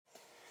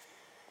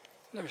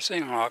Never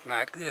seen a rock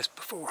like this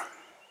before.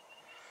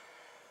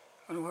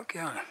 Wonder what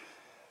kind of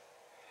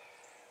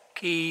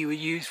key you would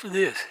use for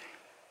this.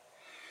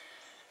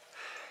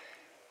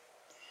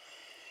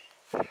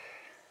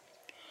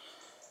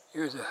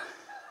 Here's a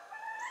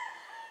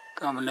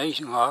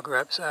combination lock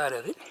right beside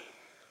of it.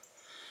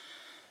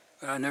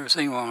 But I've never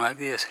seen one like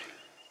this.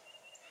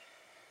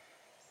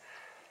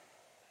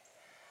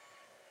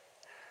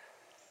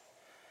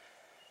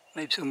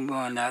 Maybe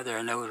someone out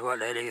there knows what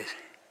that is.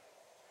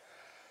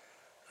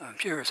 I'm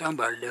sure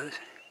somebody does.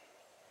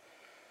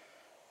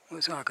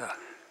 Looks like a,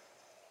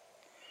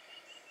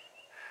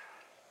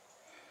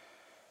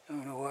 I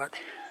don't know what.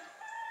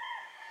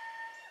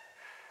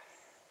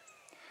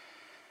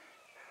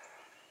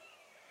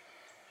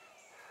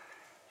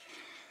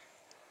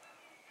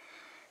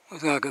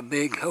 Looks like a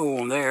big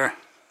hole there.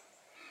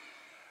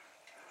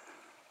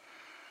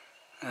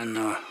 And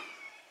a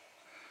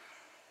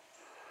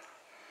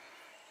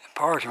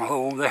partial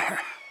hole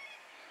there.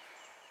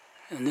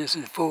 And this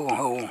is a full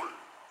hole.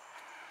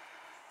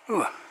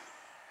 Ooh.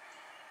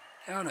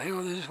 How the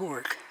hell does this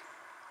work?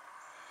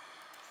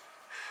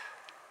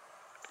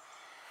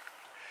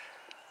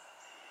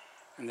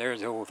 And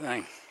there's the whole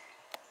thing.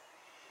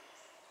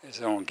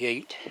 It's on a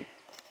gate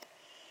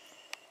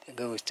that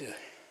goes to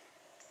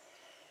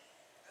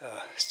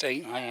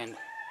state land.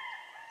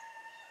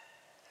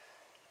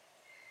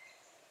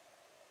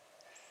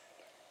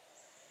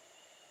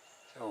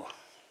 So,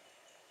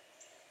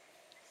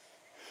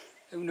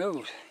 who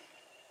knows?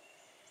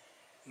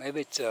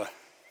 Maybe it's a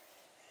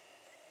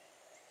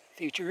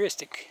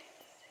futuristic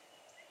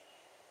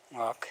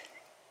lock.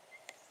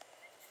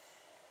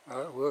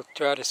 We'll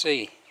try to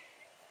see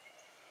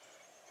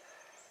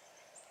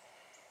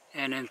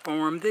and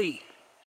inform thee.